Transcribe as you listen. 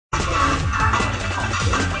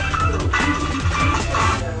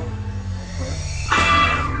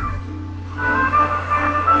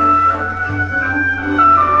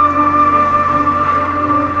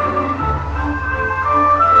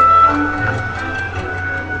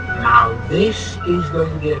This is going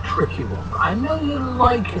to be a tricky one, but I know you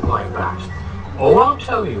like it like that. All I'll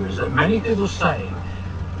tell you is that many people say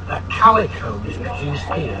that calico is produced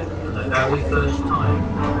here for the very first time.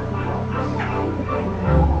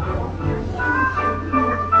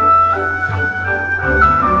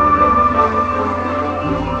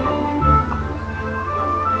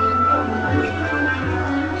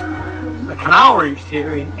 The canal reached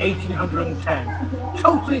here in 1810,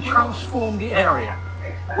 totally transformed the area.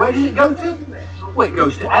 Where does it go to? Well, it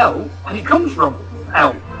goes to El, and it comes from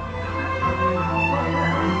El.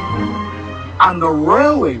 And the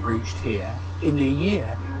railway reached here in the year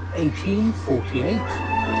 1848.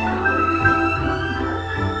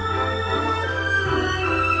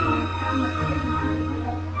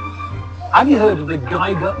 Have you heard of the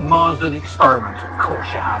Geiger-Marsden experiment? Of course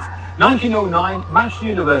you have. 1909, Manchester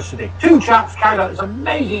University. Two chaps carried out this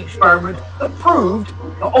amazing experiment that proved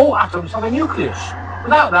that all atoms have a nucleus.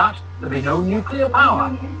 Without that, there'd be no nuclear power.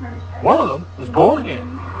 One of them was born here.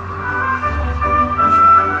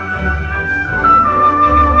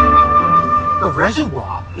 The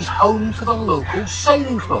reservoir is home to the local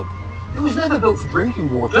sailing club. It was never built for drinking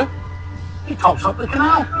water. It tops up the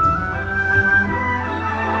canal.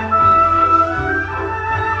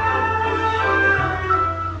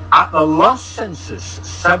 At the last census,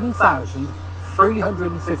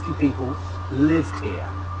 7,350 people lived here.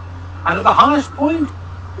 And at the highest point,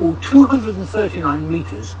 all 239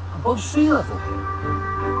 metres above sea level.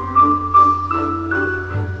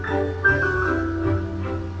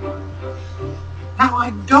 Now, I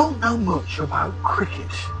don't know much about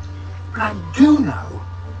cricket, but I do know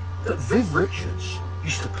that Viv Richards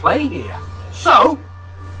used to play here. So,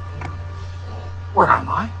 where am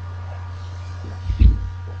I?